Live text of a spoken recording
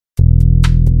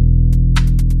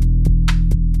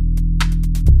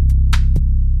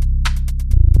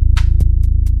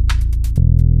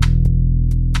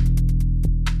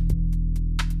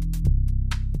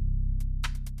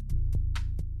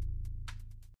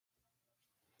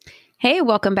Hey,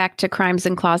 welcome back to Crimes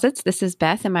and Closets. This is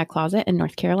Beth in my closet in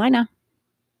North Carolina.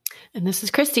 And this is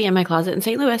Christy in my closet in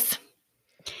St. Louis.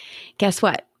 Guess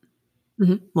what?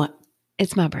 Mm-hmm. What?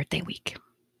 It's my birthday week.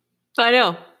 I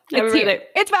know.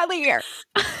 It's my year.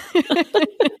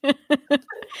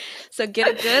 So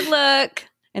get a good look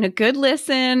and a good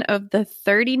listen of the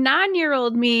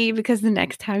 39-year-old me, because the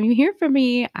next time you hear from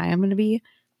me, I am going to be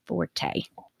 40.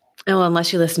 Oh,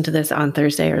 unless you listen to this on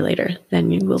Thursday or later, then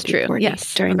you will be 40.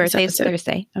 Yes, during my this birthday's episode.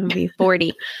 Thursday. I'm going to be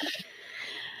 40.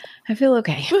 I feel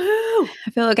okay. Woohoo! I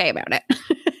feel okay about it.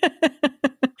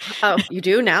 Oh, you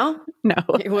do now? No.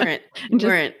 You weren't.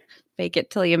 Fake it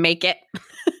till you make it.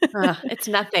 It's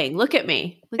nothing. Look at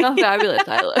me. Look how fabulous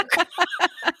I look.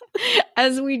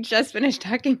 As we just finished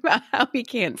talking about how we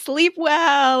can't sleep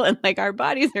well and like our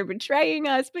bodies are betraying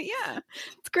us. But yeah,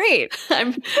 it's great.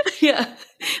 I'm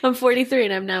 43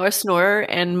 and I'm now a snorer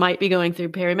and might be going through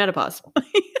perimenopause.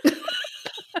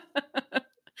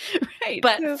 Right.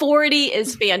 But 40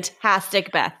 is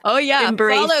fantastic, Beth. Oh yeah.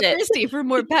 Embrace Follow it. Christy for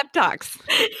more pep talks.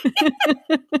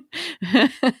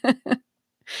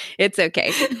 It's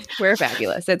okay. We're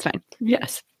fabulous. It's fine.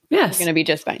 Yes. We're going to be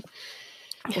just fine.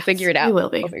 We'll figure it out. We will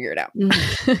be. We'll figure it out.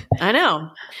 I know.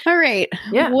 All right.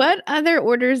 Yeah. What other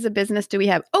orders of business do we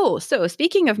have? Oh, so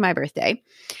speaking of my birthday,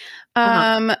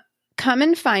 come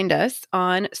and find us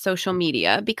on social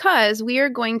media, because we are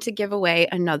going to give away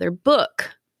another book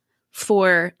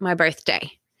for my birthday.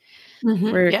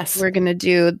 Mm-hmm. We're going to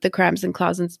do the Crimes and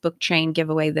Closets book chain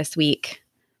giveaway this week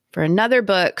for another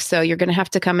book. So you're going to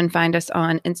have to come and find us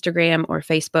on Instagram or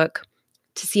Facebook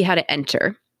to see how to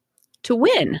enter to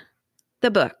win the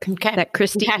book that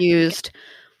Christy used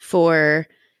for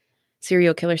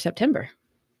Serial Killer September.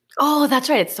 Oh, that's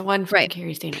right. It's the one from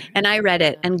Carrie Stainer. And I read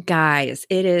it. And guys,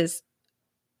 it is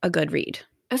a good read.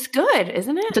 It's good,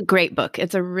 isn't it? It's a great book.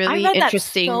 It's a really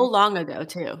interesting. That so long ago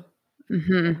too.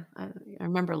 Mm-hmm. I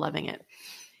remember loving it.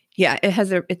 Yeah,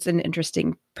 it's an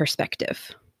interesting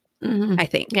perspective. Mm-hmm. I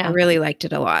think. Yeah. I really liked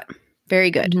it a lot. Very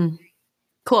good. Mm-hmm.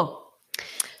 Cool.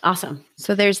 Awesome.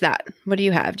 So there's that. What do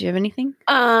you have? Do you have anything?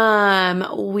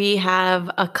 We have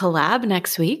a collab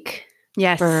next week.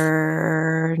 Yes.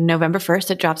 For November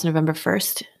 1st. It drops November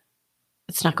 1st.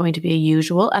 It's not going to be a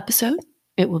usual episode.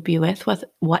 It will be with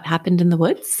What Happened in the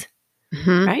Woods.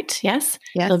 Mm-hmm. Right? Yes.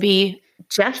 Yes. It'll be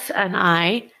Jess and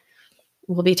I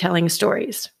will be telling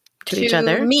stories to each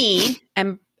other. Me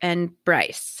and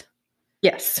Bryce.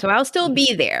 Yes. So I'll still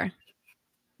be there.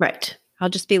 Right. I'll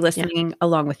just be listening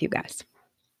along with you guys.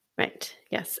 Right.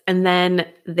 Yes. And then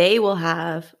they will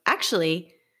have,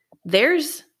 actually,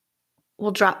 theirs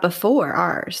will drop before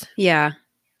ours. Yeah.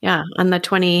 Yeah. On the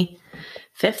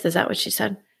 25th. Is that what she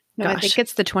said? No, I think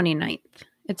it's the 29th.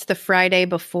 It's the Friday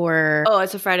before. Oh,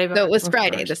 it's a Friday before. So it was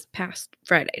Friday, this past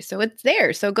Friday. So it's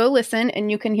there. So go listen and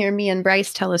you can hear me and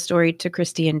Bryce tell a story to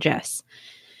Christy and Jess.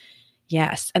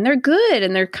 Yes. And they're good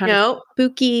and they're kind of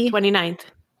spooky. 29th.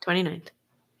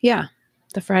 Yeah.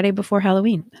 The Friday before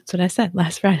Halloween. That's what I said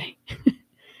last Friday.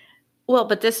 Well,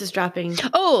 but this is dropping.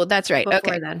 Oh, that's right.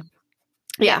 Okay. Then.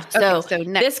 Yeah. So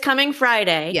this coming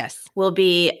Friday will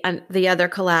be the other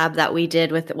collab that we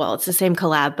did with, well, it's the same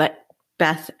collab, but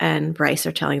Beth and Bryce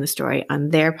are telling the story on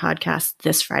their podcast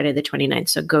this Friday, the 29th.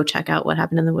 So go check out What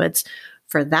Happened in the Woods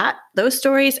for those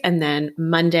stories. And then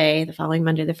the following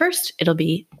Monday, the 1st, it'll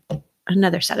be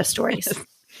another set of stories. Yes.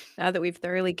 Now that we've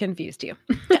thoroughly confused you.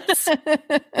 Yes.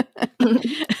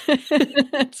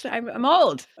 I'm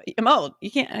old.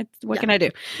 You can't. What can I do?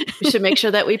 We should make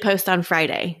sure that we post on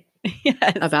Friday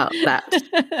about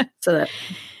that. So that.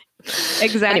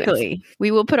 Exactly. Anyways.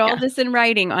 We will put all this in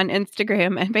writing on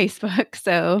Instagram and Facebook.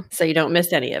 So you don't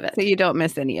miss any of it. So you don't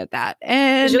miss any of that.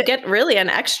 And you'll get really an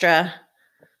extra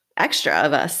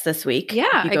of us this week.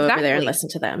 Yeah. If you go over there and listen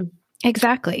to them.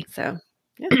 Exactly. So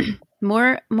yeah.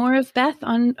 More of Beth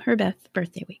on her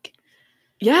birthday week.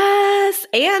 Yes,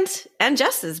 and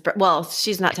Jess's. Well,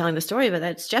 she's not telling the story, but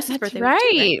that's Jess's birthday. Right.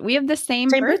 Week too, right? We have the same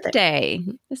birthday.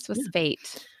 This was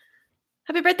fate.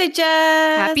 Happy birthday,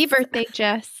 Jess! Happy birthday,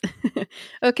 Jess.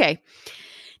 Okay,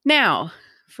 now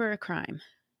for a crime.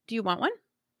 Do you want one?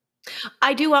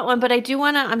 I do want one, but I do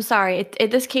want to. I'm sorry.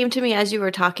 This came to me as you were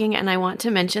talking, and I want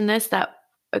to mention this that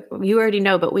you already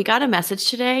know, but we got a message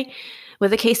today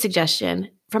with a case suggestion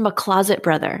from a closet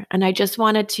brother. And I just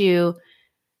wanted to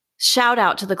shout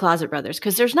out to the closet brothers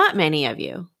because there's not many of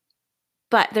you,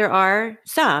 but there are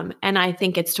some. And I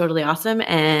think it's totally awesome.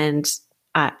 And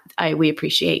we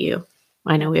appreciate you.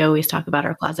 I know we always talk about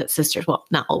our closet sisters. Well,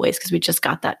 not always because we just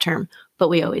got that term, but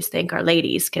we always thank our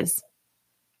ladies because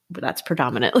that's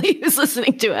predominantly who's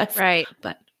listening to us. Right.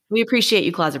 But we appreciate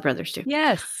you closet brothers too.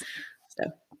 Yes.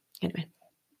 So anyway.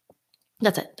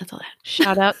 That's it. That's all that.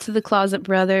 Shout out to the Closet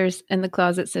Brothers and the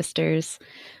Closet Sisters,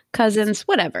 cousins,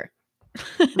 whatever.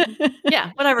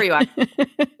 Yeah, whatever you are.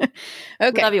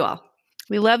 Okay. Love you all.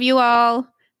 We love you all.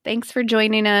 Thanks for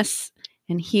joining us.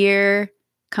 And here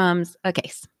comes a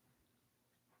case.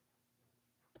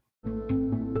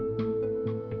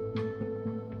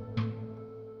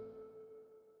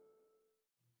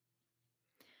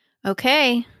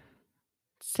 Okay.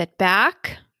 Sit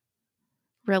back,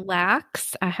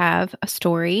 relax. I have a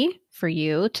story for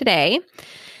you today.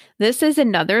 This is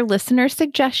another listener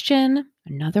suggestion,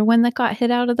 another one that got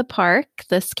hit out of the park.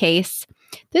 This case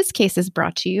is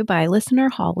brought to you by listener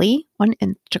Holly on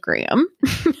Instagram.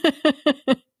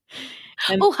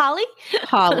 Holly?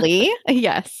 Holly,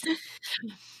 yes.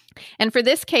 And for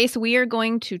this case, we are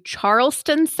going to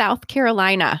Charleston, South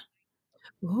Carolina.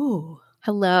 Ooh.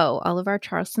 Hello, all of our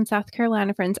Charleston, South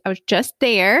Carolina friends. I was just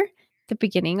there the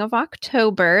beginning of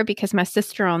October because my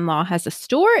sister-in-law has a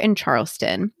store in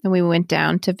Charleston, and we went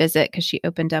down to visit because she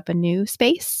opened up a new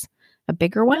space, a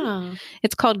bigger one. Oh.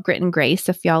 It's called Grit and Grace.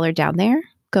 If y'all are down there,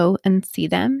 go and see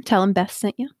them. Tell them Beth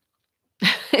sent you.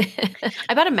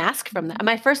 I bought a mask from them.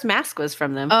 My first mask was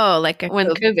from them. Oh, like when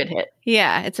COVID hit.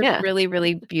 Yeah, it's a really,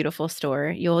 really beautiful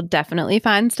store. You'll definitely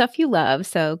find stuff you love,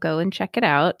 so go and check it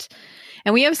out.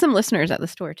 And we have some listeners at the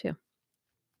store too.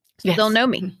 So yes. They'll know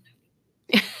me.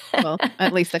 Well,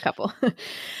 at least a couple.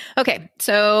 Okay,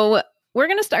 so we're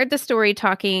going to start the story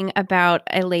talking about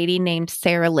a lady named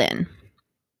Sarah Lynn.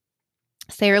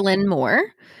 Sarah Lynn Moore.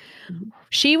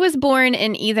 She was born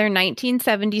in either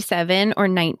 1977 or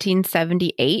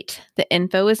 1978. The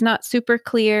info is not super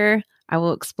clear. I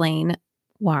will explain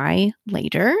why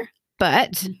later,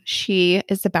 but she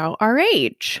is about our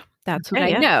age. That's what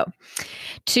I know.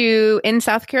 In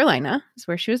South Carolina is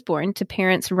where she was born, to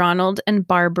parents Ronald and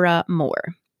Barbara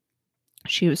Moore.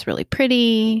 She was really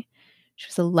pretty. She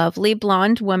was a lovely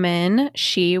blonde woman.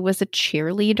 She was a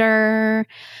cheerleader.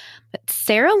 But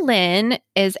Sarah Lynn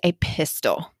is a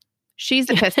pistol. She's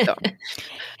a pistol.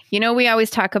 You know, we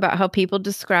always talk about how people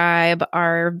describe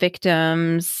our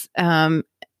victims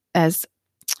as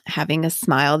having a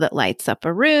smile that lights up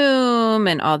a room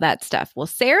and all that stuff. Well,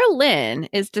 Sarah Lynn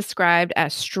is described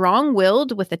as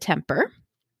strong-willed with a temper.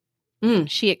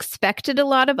 She expected a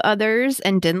lot of others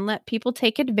and didn't let people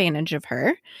take advantage of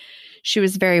her. She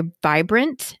was very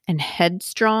vibrant and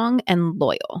headstrong and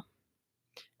loyal.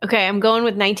 Okay, I'm going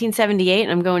with 1978.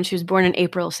 And I'm going, she was born in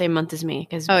April, same month as me.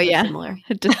 Because similar.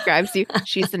 It describes you.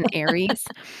 She's an Aries.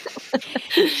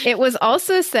 It was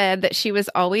also said that she was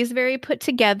always very put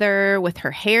together, with her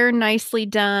hair nicely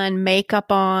done,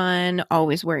 makeup on,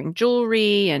 always wearing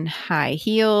jewelry and high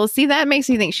heels. See, that makes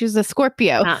me think she was a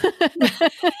Scorpio.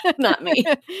 Not me.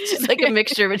 She's like a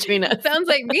mixture between us. Sounds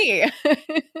like me.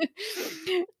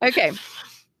 Okay.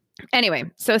 Anyway,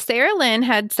 so Sarah Lynn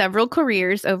had several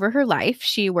careers over her life.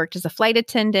 She worked as a flight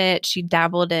attendant. She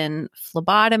dabbled in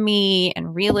phlebotomy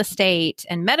and real estate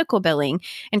and medical billing.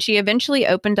 And she eventually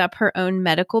opened up her own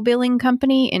medical billing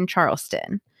company in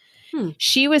Charleston.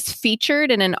 She was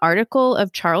featured in an article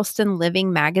of Charleston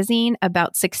Living magazine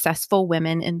about successful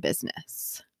women in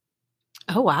business.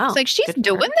 Oh, wow. It's like she's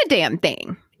doing the damn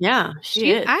thing. Yeah,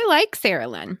 she is. I like Sarah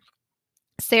Lynn.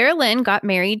 Sarah Lynn got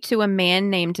married to a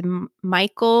man named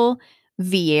Michael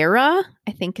Vieira,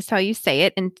 I think is how you say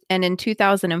it. And in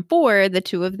 2004, the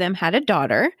two of them had a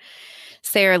daughter.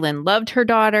 Sarah Lynn loved her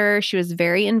daughter. She was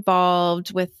very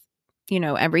involved with,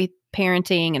 every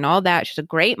parenting and all that. She's a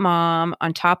great mom,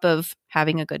 on top of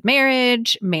having a good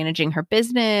marriage, managing her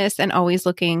business, and always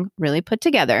looking really put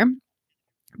together.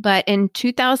 But in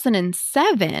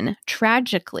 2007,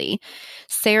 tragically,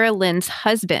 Sarah Lynn's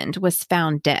husband was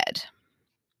found dead.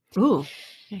 Ooh.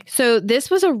 So this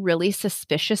was a really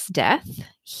suspicious death.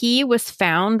 He was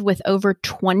found with over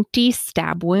 20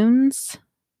 stab wounds,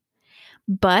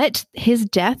 but his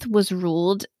death was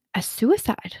ruled as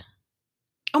suicide.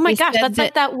 Oh my gosh, that's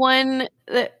like that one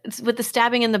with the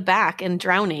stabbing in the back and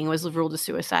drowning was ruled a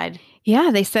suicide. Yeah,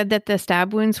 they said that the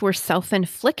stab wounds were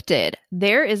self-inflicted.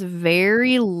 There is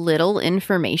very little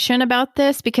information about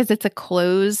this because it's a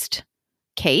closed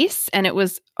case and it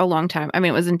was a long time. I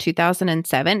mean, it was in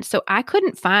 2007. So I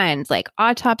couldn't find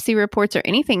autopsy reports or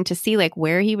anything to see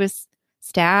where he was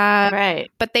stabbed. Right.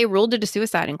 But they ruled it a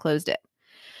suicide and closed it.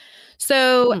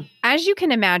 So as you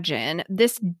can imagine,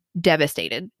 this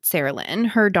devastated Sarah Lynn.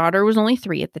 Her daughter was only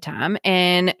 3 at the time,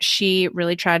 and she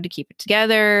really tried to keep it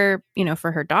together,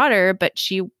 for her daughter, but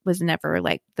she was never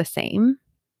the same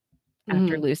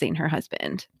after losing her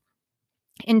husband.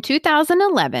 In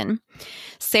 2011,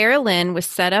 Sarah Lynn was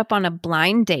set up on a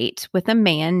blind date with a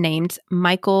man named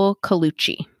Michael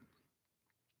Colucci.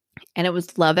 And it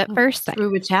was love at first sight.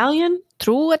 True Italian?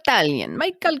 True Italian.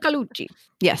 Michael Colucci.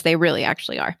 Yes, they really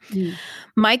actually are. Mm.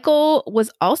 Michael was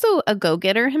also a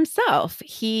go-getter himself.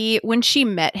 When she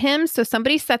met him, so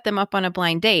somebody set them up on a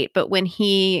blind date, but when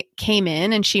he came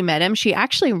in and she met him, she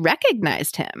actually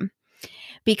recognized him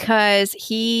because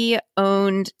he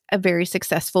owned a very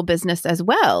successful business as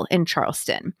well in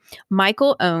Charleston.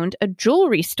 Michael owned a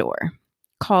jewelry store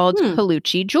called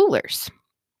Colucci Jewelers.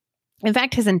 In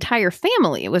fact, his entire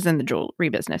family was in the jewelry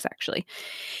business, actually.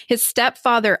 His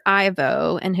stepfather,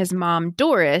 Ivo, and his mom,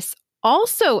 Doris,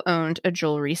 also owned a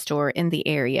jewelry store in the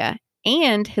area,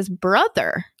 and his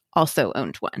brother also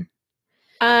owned one.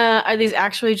 Are these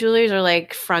actually jewelers or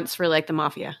like fronts for like the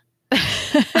mafia?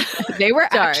 They were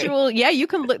actual. Yeah, you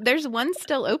can look. There's one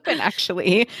still open,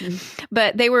 actually.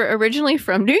 But they were originally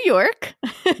from New York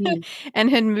and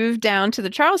had moved down to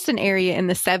the Charleston area in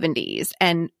the 70s.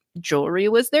 And jewelry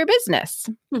was their business.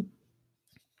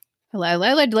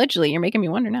 Allegedly, you're making me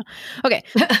wonder now. Okay,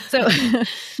 so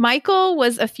Michael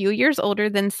was a few years older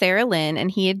than Sarah Lynn,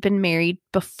 and he had been married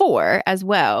before as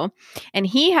well. And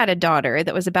he had a daughter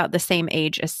that was about the same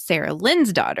age as Sarah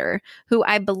Lynn's daughter, who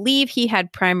I believe he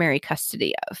had primary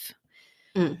custody of.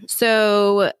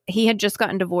 So he had just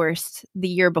gotten divorced the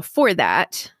year before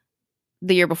that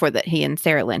he and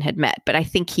Sarah Lynn had met, but I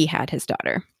think he had his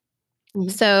daughter.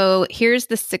 So here's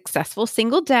the successful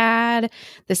single dad,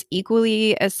 this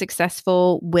equally as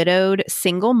successful widowed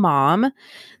single mom.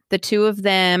 The two of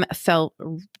them fell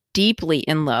deeply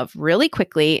in love really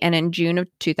quickly. And in June of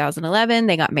 2011,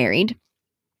 they got married.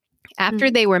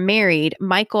 After they were married,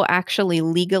 Michael actually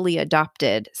legally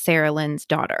adopted Sarah Lynn's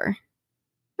daughter.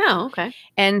 Oh, okay.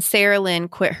 And Sarah Lynn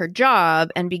quit her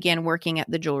job and began working at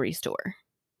the jewelry store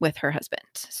with her husband.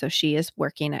 So she is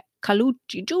working at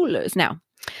Colucci Jewelers now.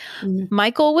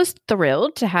 Michael was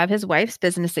thrilled to have his wife's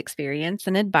business experience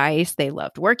and advice. They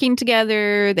loved working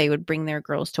together. They would bring their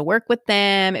girls to work with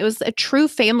them. It was a true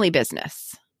family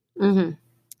business. And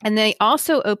they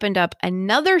also opened up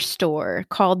another store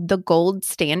called the Gold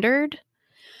Standard.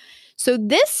 So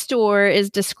this store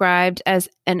is described as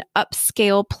an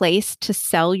upscale place to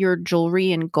sell your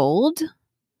jewelry in gold.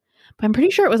 But I'm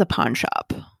pretty sure it was a pawn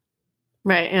shop.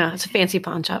 Right. Yeah. It's a fancy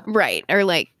pawn shop. Right. Or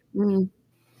like,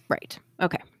 right.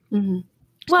 Okay.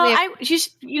 Well,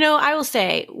 I will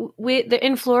say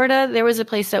in Florida, there was a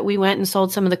place that we went and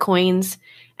sold some of the coins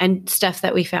and stuff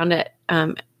that we found at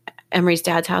Emery's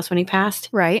dad's house when he passed.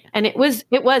 Right. And it was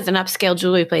an upscale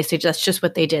jewelry place. That's just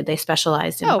what they did. They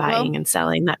specialized in buying and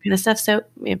selling that kind of stuff. So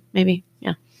maybe,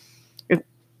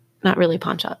 not really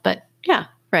pawn shop, but yeah.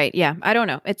 Right. Yeah. I don't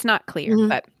know. It's not clear,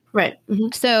 but. Right.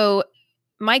 So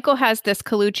Michael has this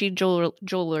Colucci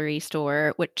jewelry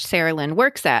store, which Sarah Lynn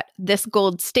works at. This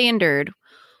Gold Standard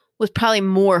was probably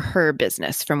more her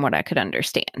business from what I could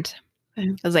understand.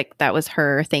 It was like that was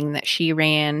her thing that she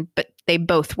ran, but they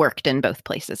both worked in both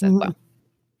places as well.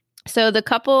 So the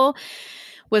couple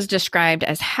was described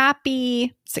as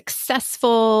happy,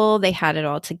 successful. They had it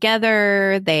all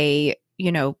together. They,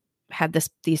 had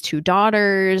these two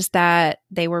daughters that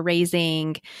they were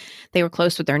raising. They were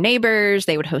close with their neighbors.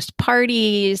 They would host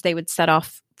parties. They would set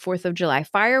off 4th of July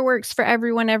fireworks for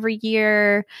everyone every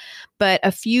year. But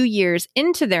a few years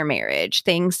into their marriage,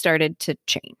 things started to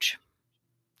change.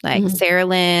 Like Sarah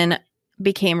Lynn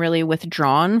became really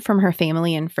withdrawn from her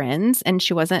family and friends, and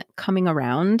she wasn't coming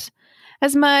around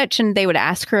as much. And they would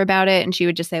ask her about it, and she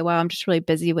would just say, well, I'm just really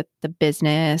busy with the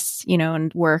business,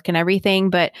 and work and everything.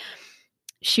 But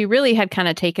she really had kind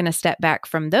of taken a step back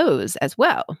from those as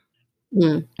well.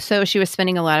 So she was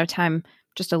spending a lot of time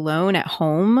just alone at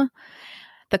home.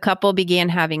 The couple began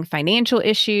having financial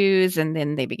issues, and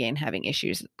then they began having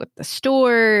issues with the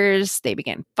stores. They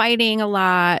began fighting a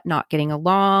lot, not getting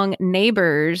along.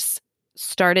 Neighbors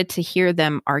started to hear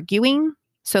them arguing.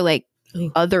 So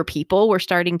other people were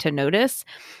starting to notice.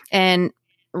 And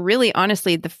really,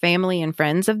 honestly, the family and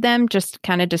friends of them just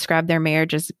kind of described their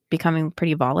marriage as becoming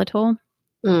pretty volatile.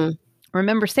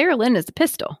 Remember, Sarah Lynn is a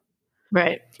pistol.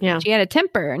 Right. Yeah. She had a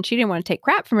temper and she didn't want to take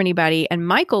crap from anybody. And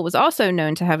Michael was also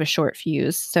known to have a short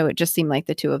fuse. So it just seemed like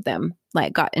the two of them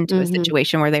got into a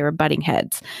situation where they were butting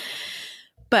heads.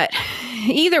 But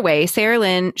either way, Sarah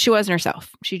Lynn, she wasn't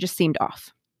herself. She just seemed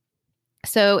off.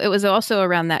 So it was also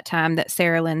around that time that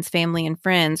Sarah Lynn's family and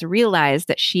friends realized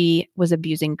that she was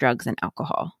abusing drugs and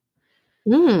alcohol.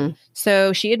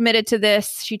 So she admitted to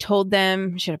this. She told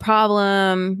them she had a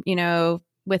problem,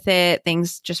 with it.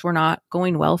 Things just were not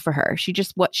going well for her. She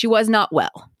was not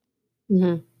well.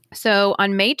 So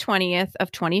on May 20th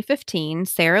of 2015,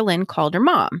 Sarah Lynn called her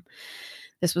mom.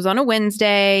 This was on a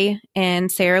Wednesday,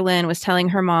 and Sarah Lynn was telling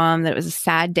her mom that it was a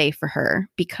sad day for her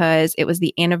because it was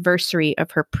the anniversary of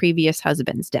her previous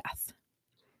husband's death.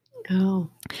 Oh.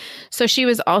 So she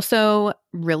was also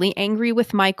really angry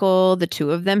with Michael. The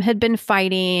two of them had been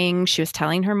fighting. She was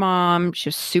telling her mom she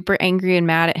was super angry and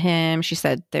mad at him. She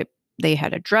said that they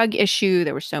had a drug issue.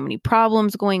 There were so many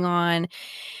problems going on.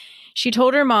 She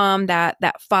told her mom that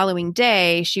that following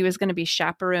day, she was going to be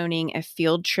chaperoning a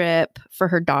field trip for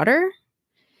her daughter.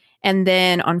 And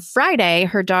then on Friday,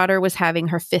 her daughter was having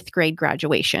her 5th grade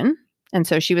graduation. And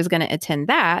so she was going to attend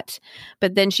that.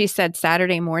 But then she said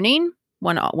Saturday morning,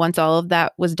 once all of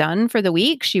that was done for the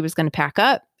week, she was going to pack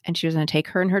up and she was going to take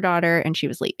her and her daughter, and she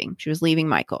was leaving. She was leaving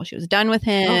Michael. She was done with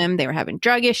him. They were having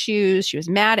drug issues. She was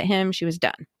mad at him. She was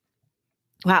done.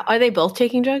 Wow. Are they both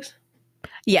taking drugs?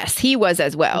 Yes, he was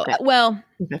as well. Okay. Well,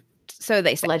 Okay. So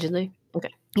they say. Allegedly.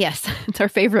 Okay. Yes, it's our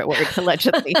favorite word,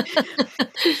 allegedly.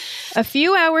 A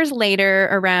few hours later,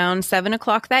 around 7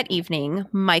 o'clock that evening,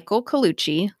 Michael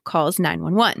Colucci calls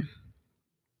 911.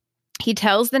 He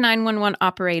tells the 911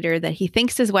 operator that he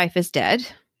thinks his wife is dead,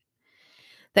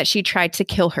 that she tried to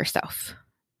kill herself.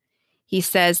 He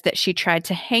says that she tried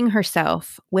to hang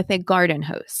herself with a garden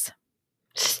hose.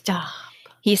 Stop.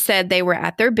 He said they were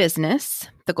at their business,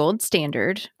 the Gold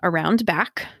Standard, around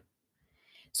back.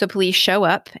 So police show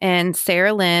up, and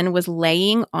Sarah Lynn was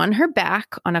laying on her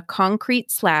back on a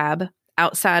concrete slab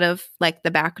outside of like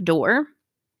the back door.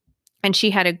 And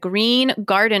she had a green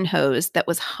garden hose that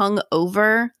was hung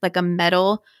over like a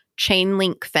metal chain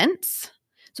link fence.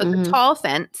 So it's a tall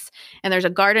fence, and there's a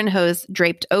garden hose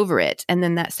draped over it. And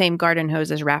then that same garden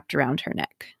hose is wrapped around her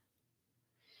neck.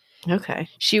 Okay.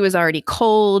 She was already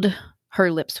cold.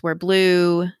 Her lips were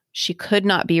blue. She could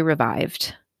not be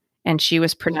revived. And she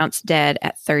was pronounced dead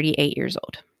at 38 years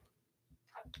old.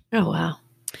 Oh, wow.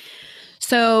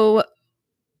 So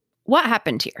what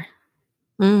happened here?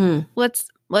 Mm-hmm.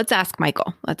 Let's ask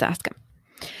Michael. Let's ask him.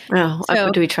 Oh, So,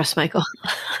 do we trust Michael?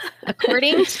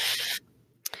 according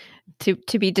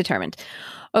to be determined.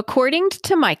 According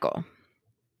to Michael,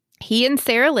 he and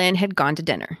Sarah Lynn had gone to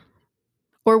dinner,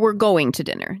 or were going to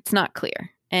dinner. It's not clear.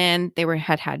 And they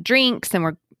had drinks and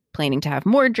were planning to have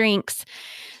more drinks.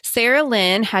 Sarah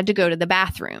Lynn had to go to the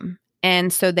bathroom.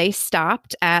 And so they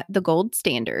stopped at the Gold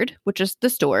Standard, which is the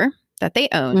store that they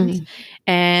owned.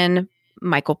 And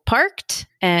Michael parked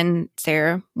and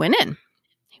Sarah went in.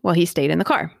 Well, he stayed in the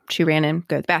car. She ran in,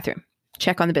 go to the bathroom,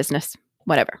 check on the business,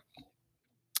 whatever.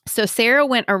 So Sarah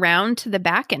went around to the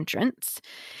back entrance,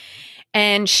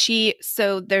 and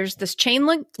so there's this chain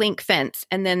link fence,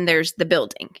 and then there's the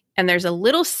building, and there's a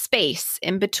little space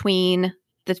in between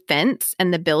the fence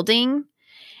and the building.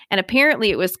 And apparently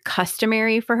it was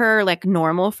customary for her, like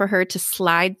normal for her, to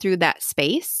slide through that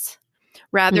space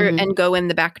and go in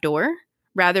the back door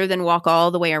rather than walk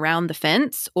all the way around the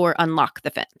fence or unlock the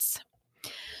fence.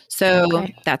 So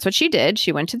That's what she did.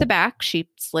 She went to the back. She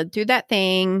slid through that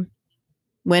thing,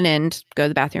 went in to go to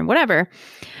the bathroom, whatever.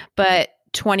 But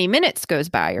 20 minutes goes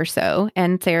by or so,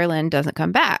 and Sarah Lynn doesn't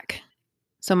come back.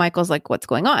 So Michael's like, what's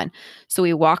going on? So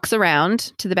he walks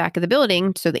around to the back of the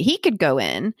building so that he could go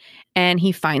in, and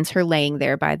he finds her laying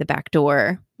there by the back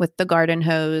door with the garden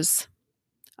hose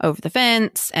over the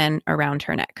fence and around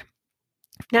her neck.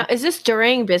 Now, is this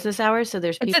during business hours? So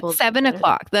there's It's people at 7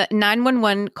 o'clock. The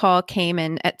 911 call came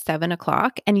in at 7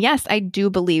 o'clock. And yes, I do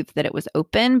believe that it was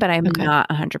open, but I'm not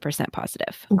 100%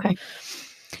 positive. Okay.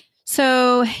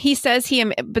 So he says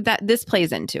this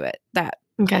plays into it,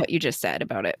 what you just said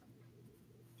about it.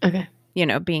 Okay.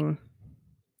 Being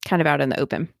kind of out in the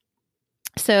open.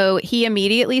 So he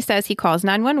immediately says he calls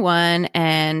 911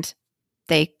 and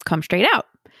they come straight out.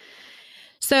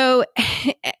 So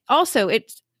also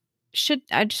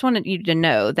I just wanted you to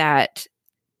know that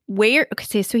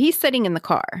so he's sitting in the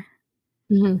car,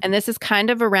 and this is kind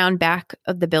of around back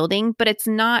of the building, but it's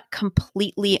not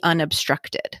completely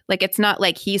unobstructed. Like, it's not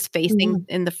like he's facing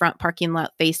in the front parking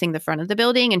lot, facing the front of the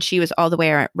building, and she was all the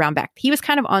way around back. He was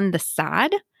kind of on the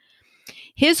side.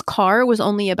 His car was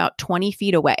only about 20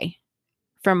 feet away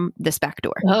from this back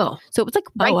door. Oh. So it was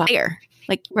like there.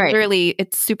 Like literally,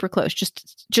 it's super close,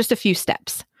 just a few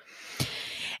steps.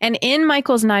 And in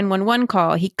Michael's 911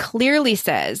 call, he clearly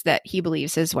says that he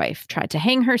believes his wife tried to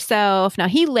hang herself. Now,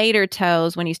 he later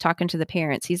tells, when he's talking to the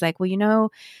parents, he's like,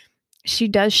 well, she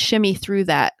does shimmy through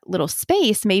that little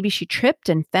space. Maybe she tripped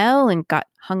and fell and got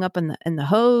hung up in the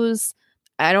hose.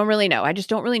 I don't really know. I just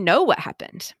don't really know what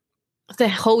happened. The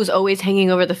hose always hanging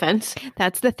over the fence?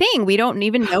 That's the thing. We don't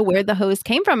even know where the hose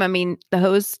came from. I mean, the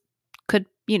hose could,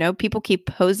 people keep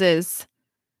hoses.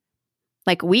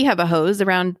 Like, we have a hose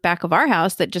around back of our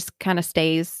house that just kind of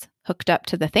stays hooked up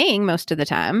to the thing most of the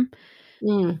time.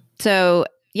 Mm. So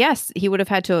yes, she would have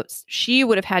had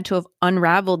to have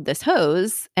unraveled this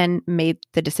hose and made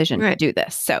the decision to Right. do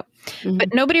this. So, Mhm.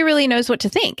 but nobody really knows what to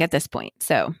think at this point.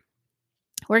 So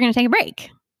we're going to take a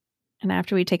break. And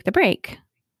after we take the break,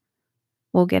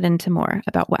 we'll get into more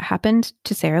about what happened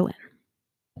to Sarah Lynn.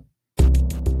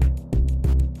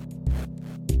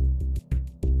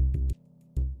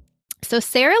 So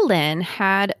Sarah Lynn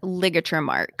had ligature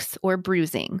marks or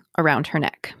bruising around her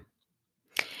neck.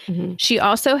 Mhm. She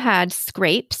also had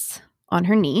scrapes on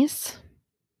her knees.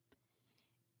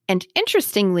 And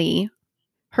interestingly,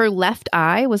 her left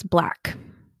eye was black.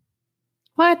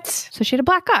 What? So she had a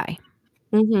black eye.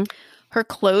 Mhm. Her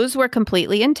clothes were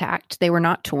completely intact. They were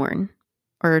not torn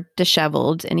or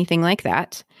disheveled, anything like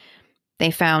that.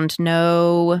 They found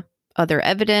no other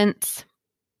evidence,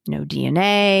 no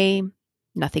DNA,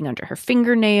 nothing under her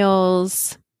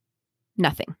fingernails,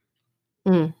 nothing.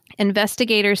 Mm.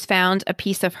 Investigators found a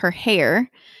piece of her hair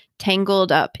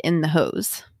tangled up in the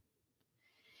hose.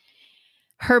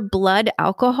 Her blood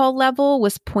alcohol level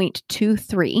was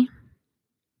 0.23.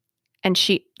 And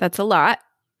that's a lot.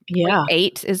 Yeah.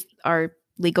 0.8 is our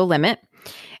legal limit.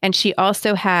 And she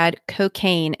also had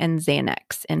cocaine and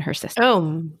Xanax in her system.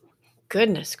 Oh,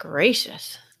 goodness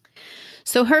gracious.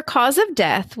 So her cause of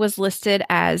death was listed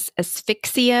as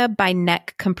asphyxia by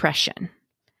neck compression.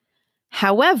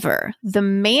 However, the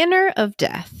manner of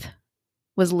death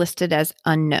was listed as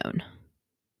unknown.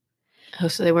 Oh,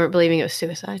 so they weren't believing it was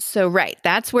suicide. So, right,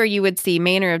 that's where you would see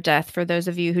manner of death. For those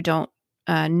of you who don't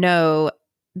know,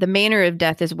 the manner of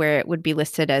death is where it would be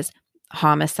listed as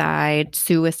homicide,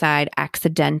 suicide,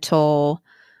 accidental,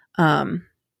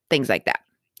 things like that.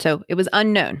 So it was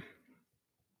unknown.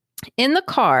 In the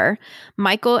car,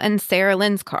 Michael and Sarah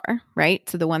Lynn's car, right?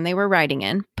 So the one they were riding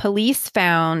in, police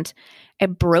found a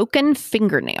broken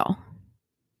fingernail.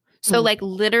 So like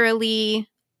literally,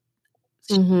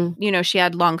 she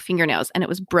had long fingernails and it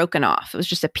was broken off. It was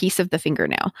just a piece of the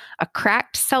fingernail, a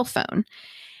cracked cell phone.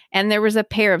 And there was a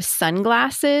pair of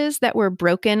sunglasses that were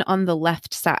broken on the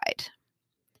left side.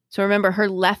 So remember, her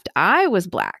left eye was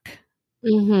black.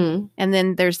 Mm-hmm. And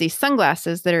then there's these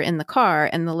sunglasses that are in the car,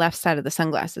 and the left side of the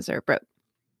sunglasses are broke.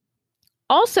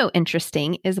 Also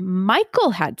interesting is Michael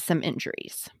had some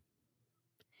injuries.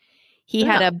 He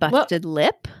had a busted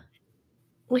lip.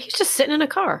 Well, he's just sitting in a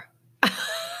car.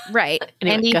 Right.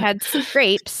 Anyway, and he had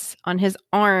scrapes on his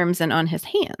arms and on his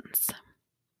hands.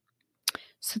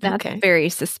 So that's very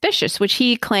suspicious, which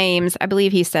he claims, I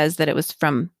believe he says that it was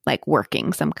from like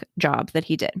working some job that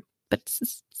he did, but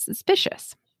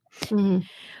suspicious. Mm-hmm.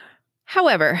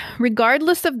 However,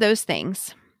 regardless of those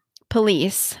things,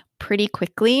 police pretty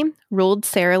quickly ruled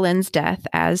Sarah Lynn's death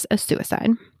as a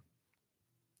suicide.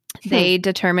 They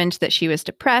determined that she was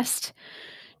depressed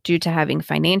due to having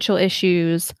financial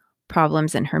issues,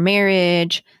 problems in her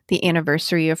marriage, the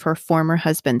anniversary of her former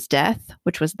husband's death,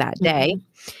 which was that day,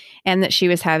 and that she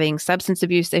was having substance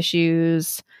abuse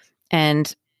issues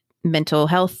and mental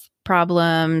health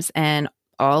problems, and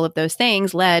all of those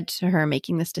things led to her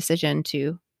making this decision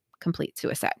to complete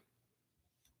suicide.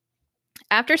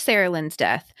 After Sarah Lynn's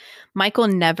death, Michael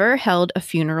never held a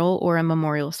funeral or a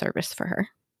memorial service for her.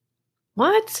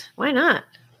 What? Why not?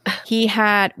 He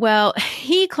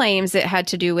claims it had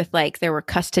to do with like there were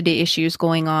custody issues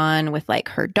going on with like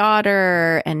her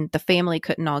daughter, and the family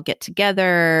couldn't all get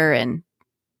together and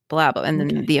blah, blah, and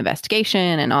then the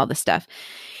investigation and all this stuff.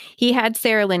 He had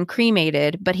Sarah Lynn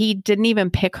cremated, but he didn't even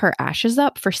pick her ashes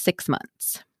up for 6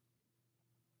 months.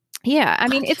 Yeah, I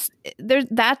mean,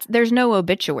 there's no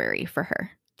obituary for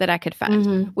her that I could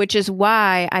find, which is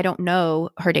why I don't know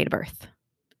her date of birth.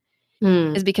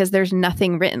 Is because there's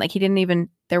nothing written. Like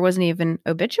there wasn't even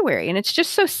obituary, and it's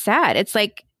just so sad. It's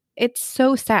like it's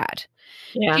so sad.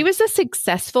 Yeah. She was a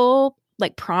successful,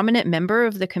 like prominent member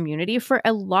of the community for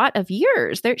a lot of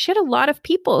years. She had a lot of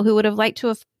people who would have liked to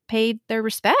have paid their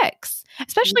respects,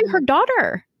 especially her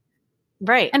daughter,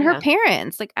 right, and her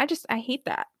parents. Like I hate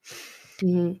that.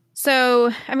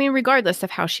 So, I mean, regardless of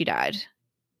how she died,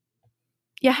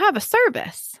 you have a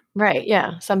service. Right.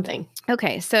 Yeah. Something.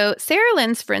 Okay. So Sarah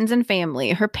Lynn's friends and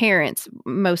family, her parents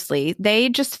mostly, they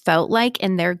just felt like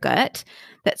in their gut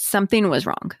that something was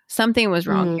wrong. Something was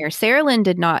wrong here. Sarah Lynn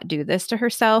did not do this to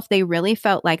herself. They really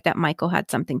felt like that Michael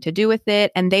had something to do with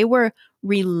it. And they were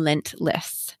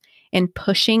relentless in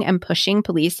pushing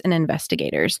police and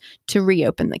investigators to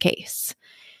reopen the case.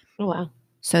 Oh, wow.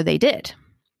 So they did.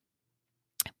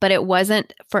 But it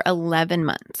wasn't for 11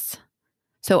 months.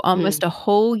 So almost a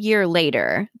whole year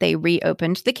later, they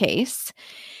reopened the case.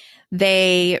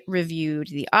 They reviewed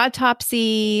the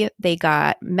autopsy. They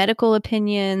got medical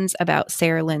opinions about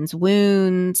Sarah Lynn's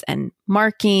wounds and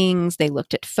markings. They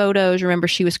looked at photos. Remember,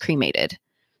 she was cremated,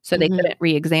 so they couldn't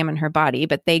re-examine her body,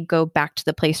 but they go back to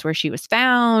the place where she was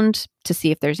found to see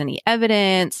if there's any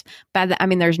evidence.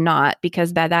 There's not,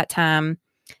 because by that time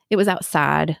it was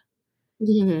outside. So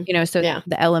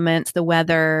the elements, the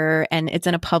weather, and it's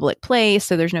in a public place.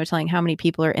 So there's no telling how many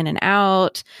people are in and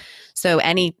out. So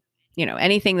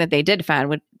anything that they did find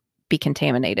would be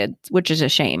contaminated, which is a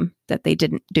shame that they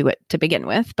didn't do it to begin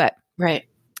with. But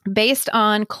based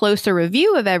on closer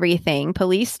review of everything,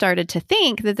 police started to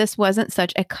think that this wasn't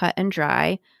such a cut and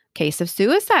dry case of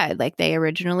suicide like they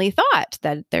originally thought,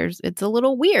 that it's a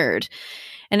little weird.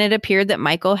 And it appeared that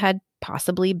Michael had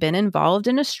possibly been involved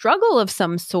in a struggle of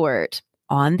some sort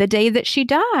on the day that she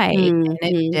died. And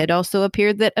it did also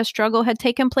appear that a struggle had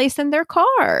taken place in their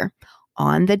car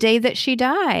on the day that she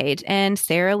died. And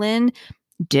Sarah Lynn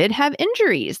did have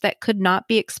injuries that could not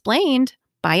be explained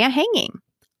by a hanging,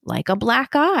 like a black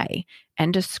eye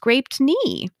and a scraped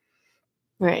knee.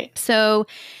 Right. So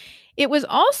it was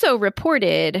also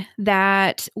reported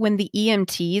that when the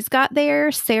EMTs got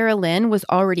there, Sarah Lynn was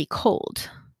already cold.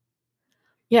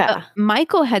 Yeah.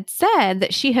 Michael had said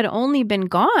that she had only been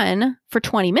gone for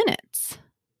 20 minutes.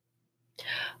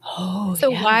 Oh,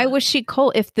 so why was she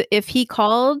cold? If he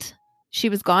called, she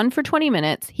was gone for 20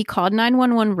 minutes. He called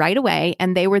 911 right away,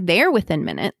 and they were there within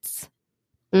minutes.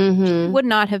 She would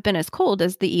not have been as cold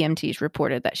as the EMTs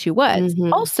reported that she was.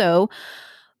 Also,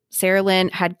 Sarah Lynn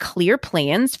had clear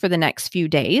plans for the next few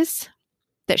days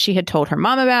that she had told her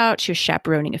mom about. She was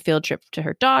chaperoning a field trip to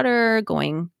her daughter,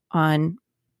 going on,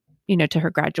 to her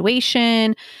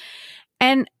graduation.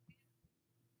 And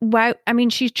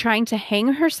she's trying to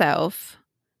hang herself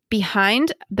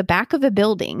behind the back of a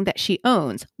building that she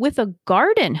owns with a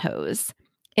garden hose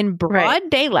in broad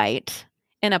daylight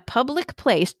in a public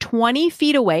place 20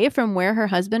 feet away from where her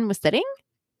husband was sitting.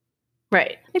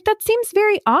 Right. Like, that seems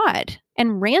very odd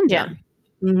and random.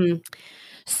 Yeah.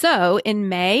 So in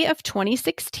May of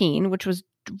 2016, which was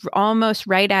almost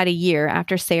right at a year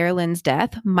after Sarah Lynn's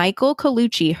death, Michael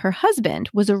Colucci, her husband,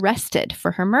 was arrested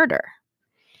for her murder.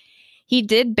 He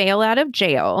did bail out of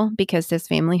jail because his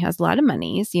family has a lot of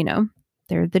monies,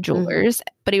 they're the jewelers,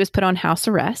 but he was put on house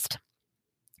arrest.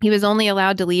 He was only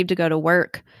allowed to leave to go to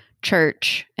work,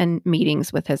 church, and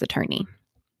meetings with his attorney.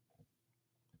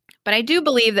 But I do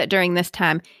believe that during this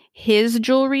time, his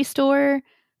jewelry store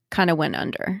kind of went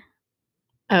under.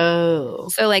 Oh.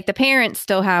 So the parents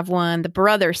still have one, the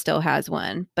brother still has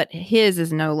one, but his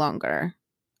is no longer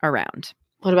around.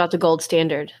 What about the gold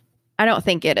standard? I don't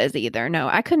think it is either. No,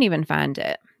 I couldn't even find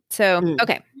it. So,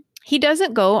 okay. He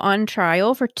doesn't go on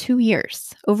trial for 2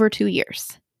 years, over 2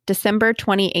 years, December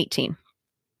 2018.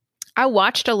 I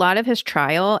watched a lot of his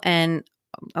trial and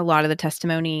a lot of the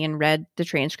testimony and read the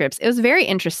transcripts. It was very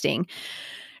interesting.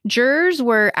 Jurors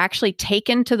were actually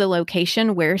taken to the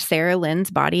location where Sarah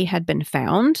Lynn's body had been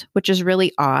found, which is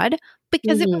really odd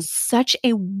because it was such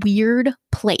a weird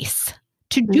place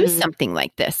to do something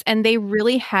like this. And they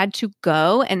really had to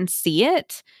go and see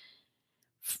it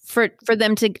for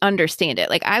them to understand it.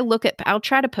 I'll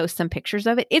try to post some pictures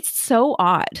of it. It's so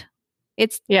odd.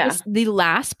 It's the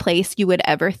last place you would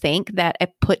ever think that a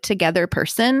put together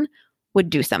person would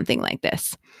do something like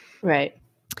this. Right.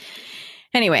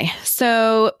 Anyway,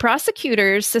 so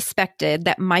prosecutors suspected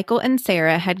that Michael and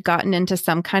Sarah had gotten into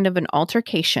some kind of an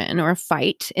altercation or a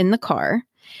fight in the car,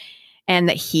 and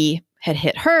that he had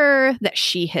hit her, that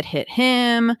she had hit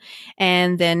him,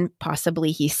 and then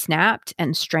possibly he snapped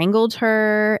and strangled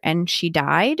her and she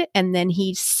died. And then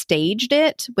he staged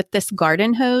it with this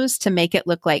garden hose to make it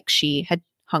look like she had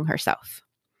hung herself.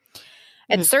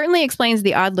 It certainly explains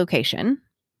the odd location.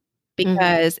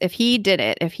 Because if he did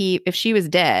it, if she was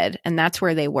dead and that's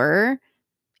where they were,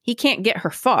 he can't get her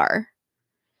far.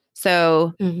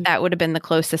 So that would have been the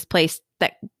closest place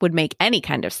that would make any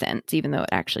kind of sense, even though it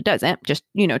actually doesn't. Just,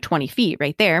 20 feet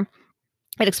right there.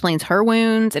 It explains her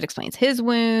wounds. It explains his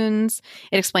wounds.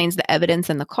 It explains the evidence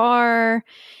in the car.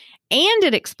 And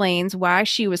it explains why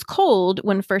she was cold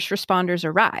when first responders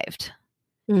arrived.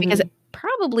 Because it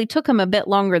probably took him a bit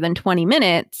longer than 20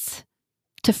 minutes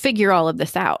to figure all of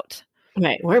this out.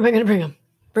 Right. Where am I going to bring him?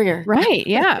 Bring her. Right.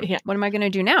 Yeah. What am I going to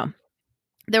do now?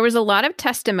 There was a lot of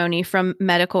testimony from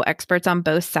medical experts on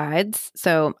both sides.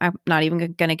 So I'm not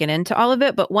even going to get into all of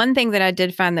it. But one thing that I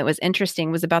did find that was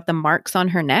interesting was about the marks on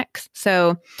her neck.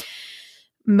 So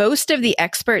most of the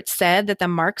experts said that the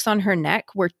marks on her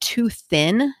neck were too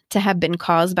thin to have been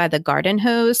caused by the garden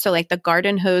hose. So the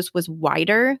garden hose was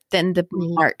wider than the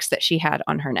marks that she had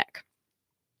on her neck.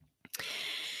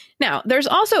 Now, there's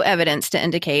also evidence to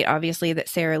indicate, obviously, that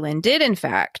Sarah Lynn did, in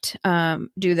fact,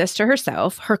 do this to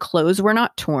herself. Her clothes were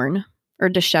not torn or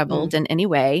disheveled in any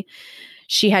way.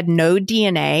 She had no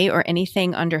DNA or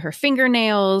anything under her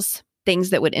fingernails,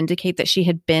 things that would indicate that she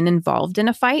had been involved in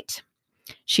a fight.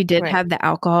 She did have the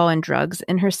alcohol and drugs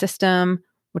in her system,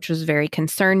 which was very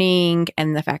concerning.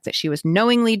 And the fact that she was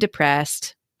knowingly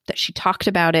depressed, that she talked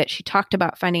about it. She talked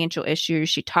about financial issues.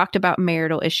 She talked about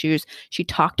marital issues. She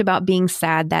talked about being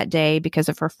sad that day because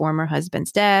of her former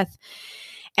husband's death.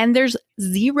 And there's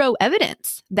zero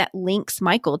evidence that links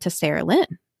Michael to Sarah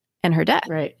Lynn and her death.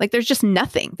 Right. Like there's just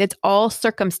nothing. It's all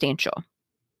circumstantial.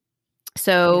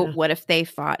 So what if they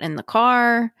fought in the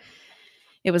car?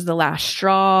 It was the last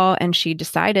straw, and she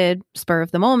decided, spur of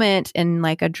the moment, in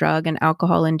like a drug and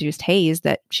alcohol induced haze,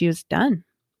 that she was done.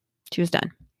 She was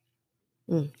done.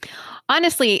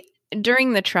 Honestly,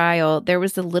 during the trial, there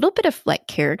was a little bit of like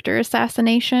character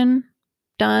assassination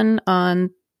done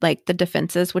on like the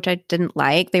defenses, which I didn't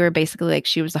like. They were basically like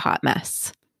she was a hot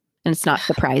mess, and it's not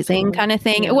surprising kind of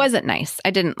thing. It wasn't nice.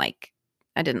 I didn't like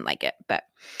it, but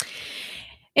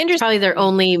interesting. Probably their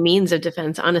only means of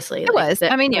defense, honestly. It was.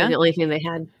 I mean, the only thing they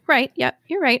had. Right. Yep.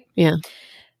 You're right. Yeah.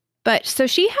 But so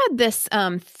she had this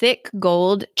thick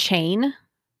gold chain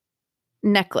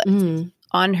necklace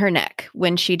on her neck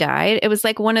when she died. It was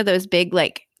like one of those big,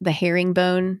 like the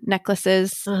herringbone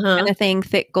necklaces kind of thing,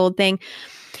 thick gold thing.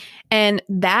 And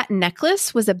that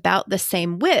necklace was about the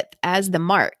same width as the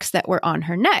marks that were on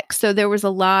her neck. So there was a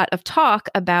lot of talk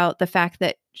about the fact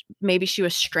that maybe she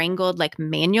was strangled, like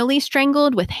manually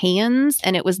strangled with hands.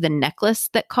 And it was the necklace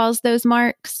that caused those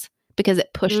marks because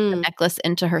it pushed the necklace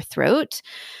into her throat.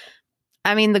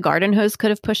 I mean, the garden hose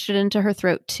could have pushed it into her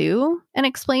throat too and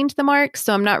explained the marks.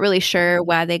 So I'm not really sure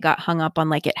why they got hung up on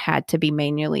like it had to be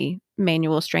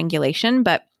manual strangulation.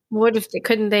 But what if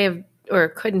couldn't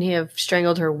he have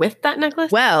strangled her with that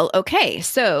necklace? Well, okay.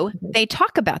 So they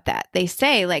talk about that. They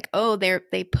say like, oh,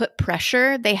 they put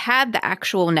pressure. They had the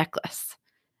actual necklace.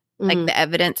 Like the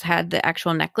evidence had the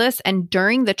actual necklace. And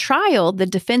during the trial, the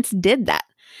defense did that.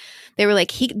 They were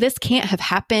like, this can't have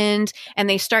happened. And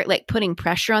they start like putting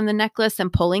pressure on the necklace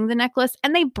and pulling the necklace,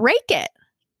 and they break it.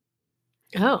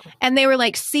 Oh. And they were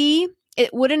like, see,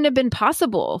 it wouldn't have been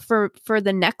possible for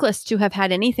the necklace to have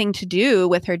had anything to do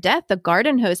with her death. The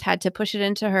garden hose had to push it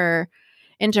into her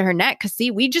neck. Because see,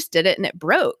 we just did it and it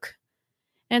broke.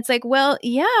 And it's like, well,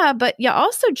 yeah, but you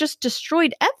also just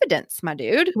destroyed evidence, my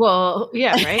dude. Well,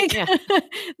 yeah, right. Yeah.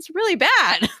 It's really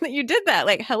bad that you did that.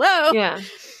 Like, hello. Yeah.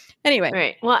 Anyway.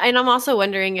 Right. Well, and I'm also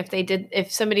wondering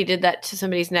if somebody did that to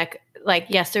somebody's neck, like,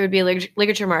 yes, there would be a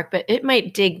ligature mark, but it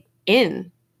might dig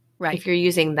in. Right. If you're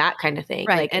using that kind of thing.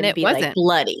 Right. Like, and it be wasn't like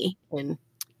bloody. And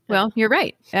well, you're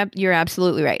right. You're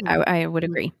absolutely right. I would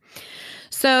agree.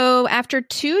 So after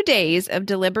 2 days of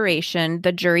deliberation,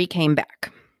 the jury came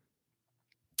back.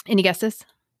 Any guesses?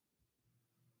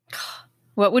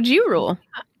 What would you rule?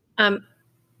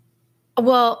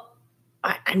 Well,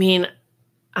 I mean,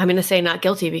 I'm going to say not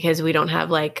guilty because we don't have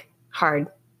like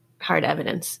hard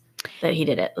evidence that he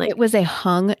did it. Like, it was a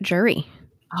hung jury.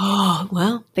 Oh,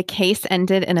 well. The case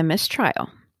ended in a mistrial.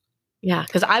 Yeah,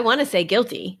 because I want to say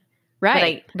guilty.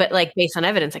 Right. But like based on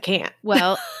evidence, I can't.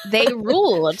 Well, they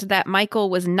ruled that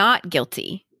Michael was not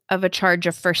guilty of a charge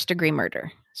of first-degree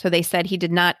murder. So they said he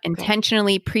did not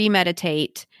intentionally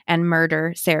premeditate and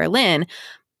murder Sarah Lynn.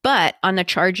 But on the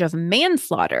charge of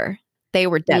manslaughter, they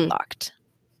were deadlocked.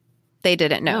 They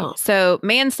didn't know. Oh. So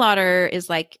manslaughter is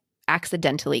like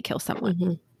accidentally kill someone.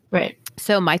 Mm-hmm. Right.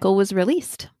 So Michael was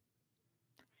released.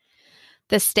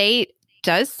 The state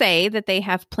does say that they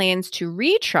have plans to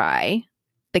retry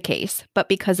the case, but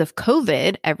because of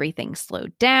COVID, everything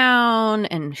slowed down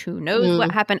and who knows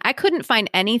what happened. I couldn't find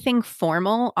anything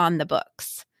formal on the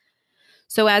books.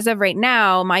 So as of right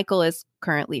now, Michael is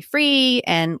currently free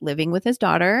and living with his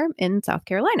daughter in South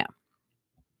Carolina.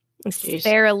 Jeez.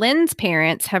 Sarah Lynn's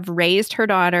parents have raised her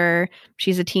daughter.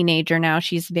 She's a teenager now.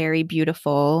 She's very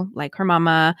beautiful, like her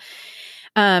mama.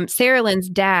 Sarah Lynn's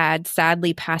dad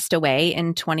sadly passed away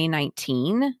in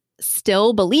 2019,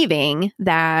 still believing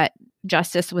that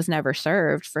justice was never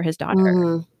served for his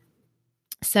daughter.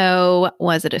 So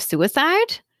was it a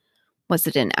suicide? Was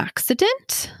it an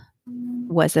accident?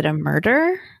 Was it a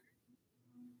murder?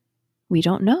 We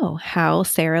don't know how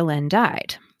Sarah Lynn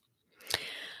died.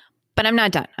 But I'm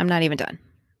not done. I'm not even done.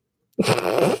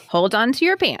 Hold on to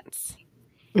your pants.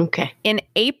 Okay. In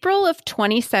April of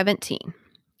 2017,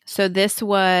 so this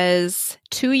was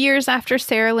 2 years after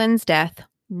Sarah Lynn's death,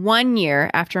 1 year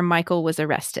after Michael was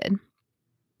arrested.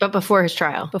 But before his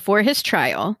trial. Before his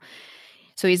trial.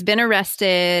 So he's been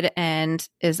arrested and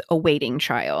is awaiting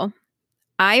trial.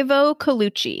 Ivo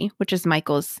Colucci, which is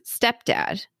Michael's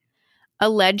stepdad,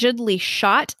 allegedly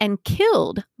shot and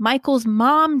killed Michael's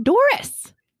mom,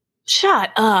 Doris,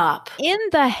 Shut up. in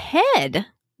the head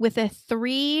with a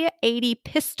 .380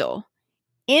 pistol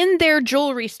in their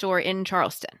jewelry store in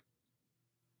Charleston.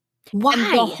 Why?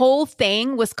 And the whole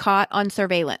thing was caught on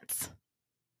surveillance.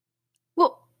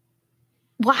 Well,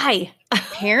 why?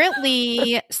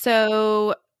 Apparently,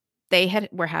 so they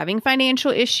were having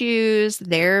financial issues.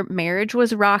 Their marriage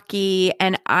was rocky,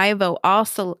 and Ivo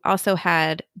also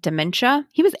had dementia.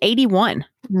 He was 81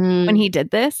 when he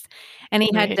did this, and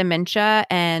he had dementia.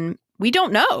 And we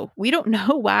don't know. We don't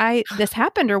know why this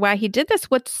happened or why he did this.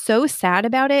 What's so sad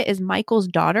about it is Michael's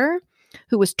daughter,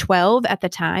 who was 12 at the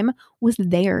time, was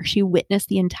there. She witnessed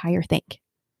the entire thing.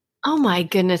 Oh my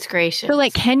goodness gracious. So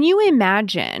like, can you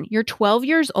imagine? You're 12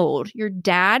 years old. Your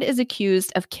dad is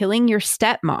accused of killing your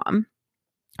stepmom.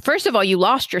 First of all, you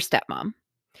lost your stepmom.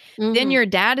 Then your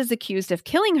dad is accused of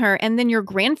killing her. And then your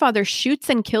grandfather shoots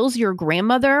and kills your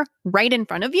grandmother right in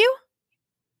front of you.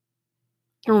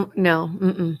 Oh, no.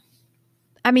 Mm-mm.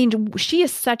 I mean, she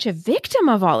is such a victim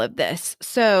of all of this.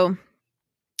 So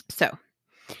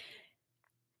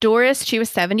Doris, she was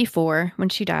 74 when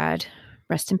she died.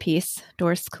 Rest in peace,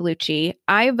 Doris Colucci.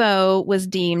 Ivo was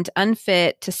deemed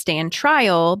unfit to stand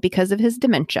trial because of his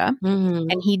dementia,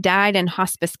 and he died in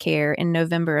hospice care in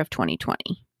November of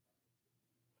 2020.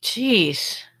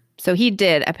 Jeez. So he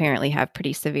did apparently have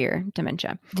pretty severe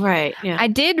dementia. Right. Yeah. I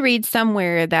did read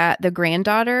somewhere that the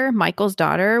granddaughter, Michael's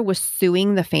daughter, was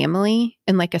suing the family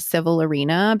in like a civil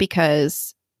arena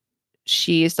because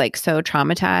she's like so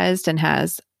traumatized and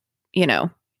has, you know,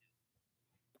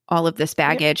 all of this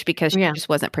baggage because she just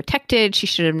wasn't protected. She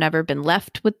should have never been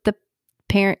left with the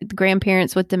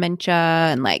grandparents with dementia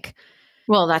and like.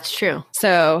 Well, that's true.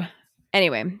 So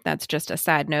anyway, that's just a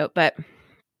side note, but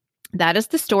that is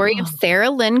the story of Sarah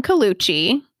Lynn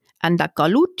Colucci and the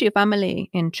Colucci family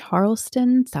in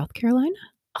Charleston, South Carolina.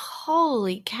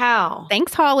 Holy cow.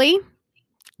 Thanks, Holly.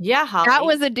 Yeah, Holly. That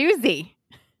was a doozy.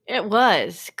 It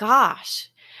was. Gosh.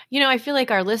 You know, I feel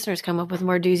like our listeners come up with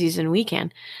more doozies than we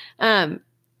can.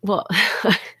 Well,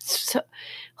 so,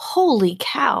 holy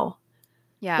cow.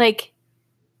 Yeah. Like,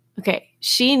 okay,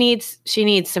 she needs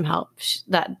some help.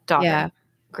 That daughter,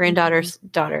 granddaughter's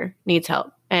daughter needs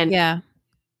help. And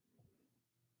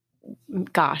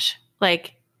gosh,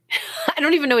 like, I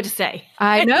don't even know what to say.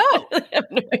 I know. I have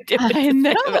no idea what I to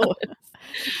know. say about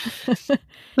this.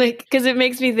 Like, because it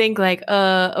makes me think like,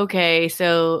 okay,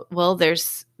 so, well, there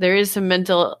is some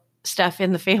mental stuff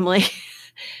in the family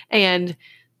and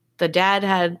the dad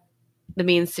had the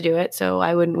means to do it. So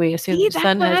why wouldn't we assume the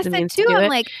son has the means to do it?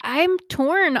 Like, I'm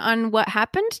torn on what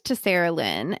happened to Sarah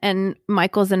Lynn and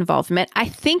Michael's involvement. I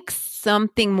think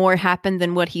something more happened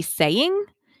than what he's saying.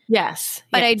 Yes.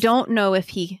 But I don't know if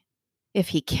he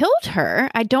killed her.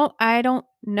 I don't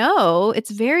know. It's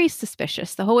very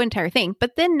suspicious, the whole entire thing.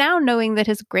 But then now knowing that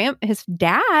his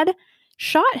dad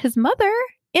shot his mother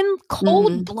in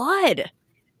cold blood.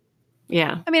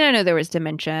 Yeah. I mean, I know there was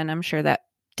dementia, and I'm sure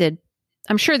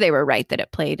they were right that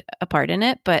it played a part in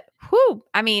it, but whew,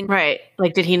 I mean. Right.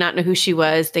 Like, did he not know who she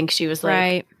was? Think she was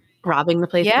like robbing the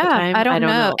place at the time? I don't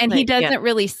know. And like, he doesn't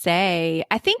really say.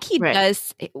 I think he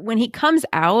does when he comes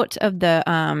out of the,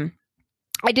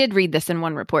 I did read this in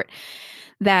one report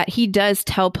that he does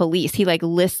tell police, he like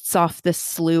lists off the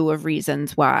slew of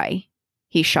reasons why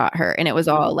he shot her. And it was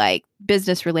all like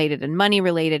business related and money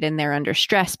related, and they're under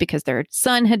stress because their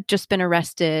son had just been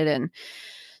arrested. And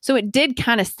so it did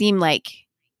kind of seem like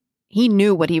he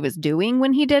knew what he was doing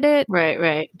when he did it.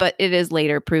 Right. But it is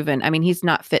later proven. I mean, he's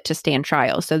not fit to stand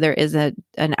trial. So there is an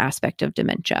aspect of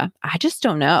dementia. I just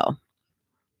don't know.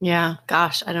 Yeah.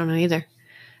 Gosh, I don't know either.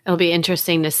 It'll be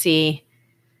interesting to see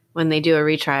when they do a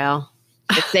retrial.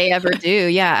 If they ever do.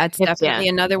 Yeah. It's definitely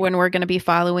another one we're going to be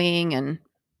following. And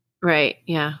right.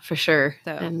 Yeah, for sure.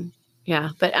 So. And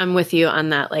yeah, but I'm with you on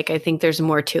that. Like, I think there's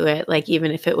more to it. Like,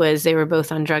 even if it was, they were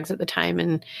both on drugs at the time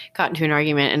and got into an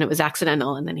argument and it was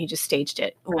accidental and then he just staged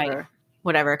it or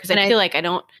whatever. Cause I feel like I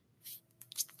don't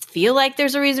feel like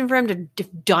there's a reason for him to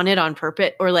have done it on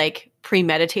purpose or like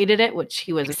premeditated it, which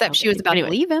he was. Except she was about to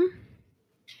leave him.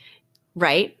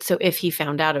 Right. So if he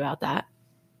found out about that,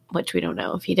 which we don't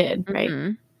know if he did. Right.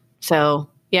 Mm-hmm. So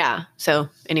yeah. So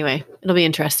anyway, it'll be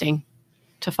interesting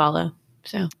to follow.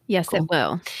 So yes, cool. It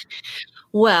will.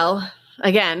 Well,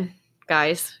 again,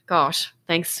 guys, gosh,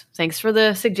 thanks for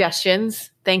the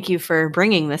suggestions. Thank you for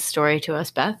bringing this story to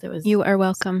us, Beth. You are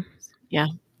welcome. Yeah,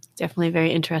 definitely a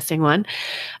very interesting one.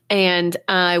 And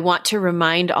I want to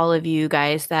remind all of you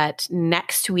guys that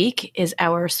next week is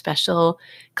our special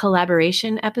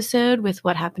collaboration episode with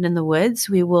What Happened in the Woods.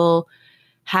 We will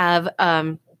have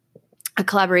a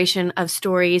collaboration of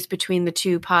stories between the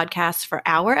two podcasts for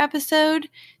our episode.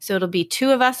 So it'll be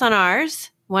two of us on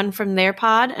ours, one from their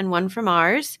pod and one from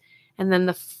ours. And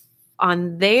then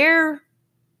on their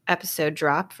episode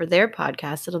drop for their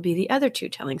podcast, it'll be the other two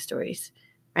telling stories,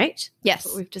 right? Yes.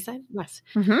 That's what we've decided. Yes.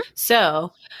 Mm-hmm.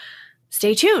 So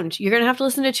stay tuned. You're going to have to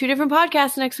listen to two different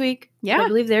podcasts next week. Yeah. I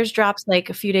believe theirs drops like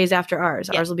a few days after ours.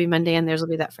 Yeah. Ours will be Monday and theirs will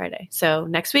be that Friday. So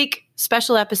next week,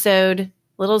 special episode,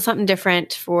 little something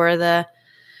different for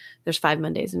there's 5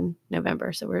 Mondays in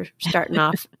November. So we're starting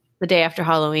off the day after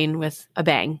Halloween with a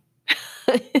bang.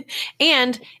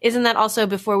 And isn't that also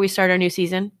before we start our new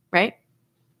season, right?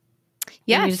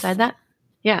 Yes. Did we decide that?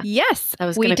 Yeah. Yes. That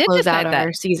was we going to did close out decide that.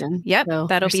 our season. Yep. So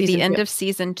that'll be the end of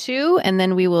season 2. And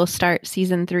then we will start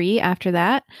season 3 after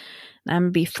that. I'm going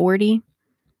to be 40.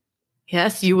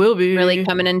 Yes, you will be. Really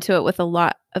coming into it with a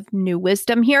lot of new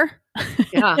wisdom here.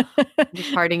 Yeah.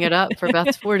 Just partying it up for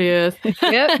Beth's 40th.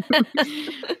 Yep.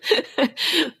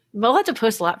 We'll have to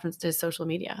post a lot from social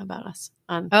media about us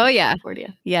on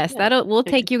 40th. Yes, we'll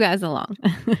take you guys along.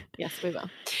 Yes, we will.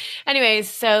 Anyways,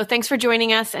 so thanks for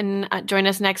joining us, and join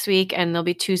us next week. And there'll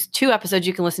be two episodes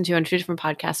you can listen to on 2 different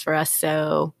podcasts for us.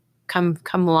 So come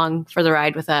along for the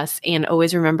ride with us. And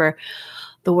always remember,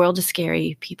 the world is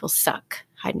scary. People suck.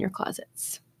 Hide in your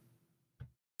closets.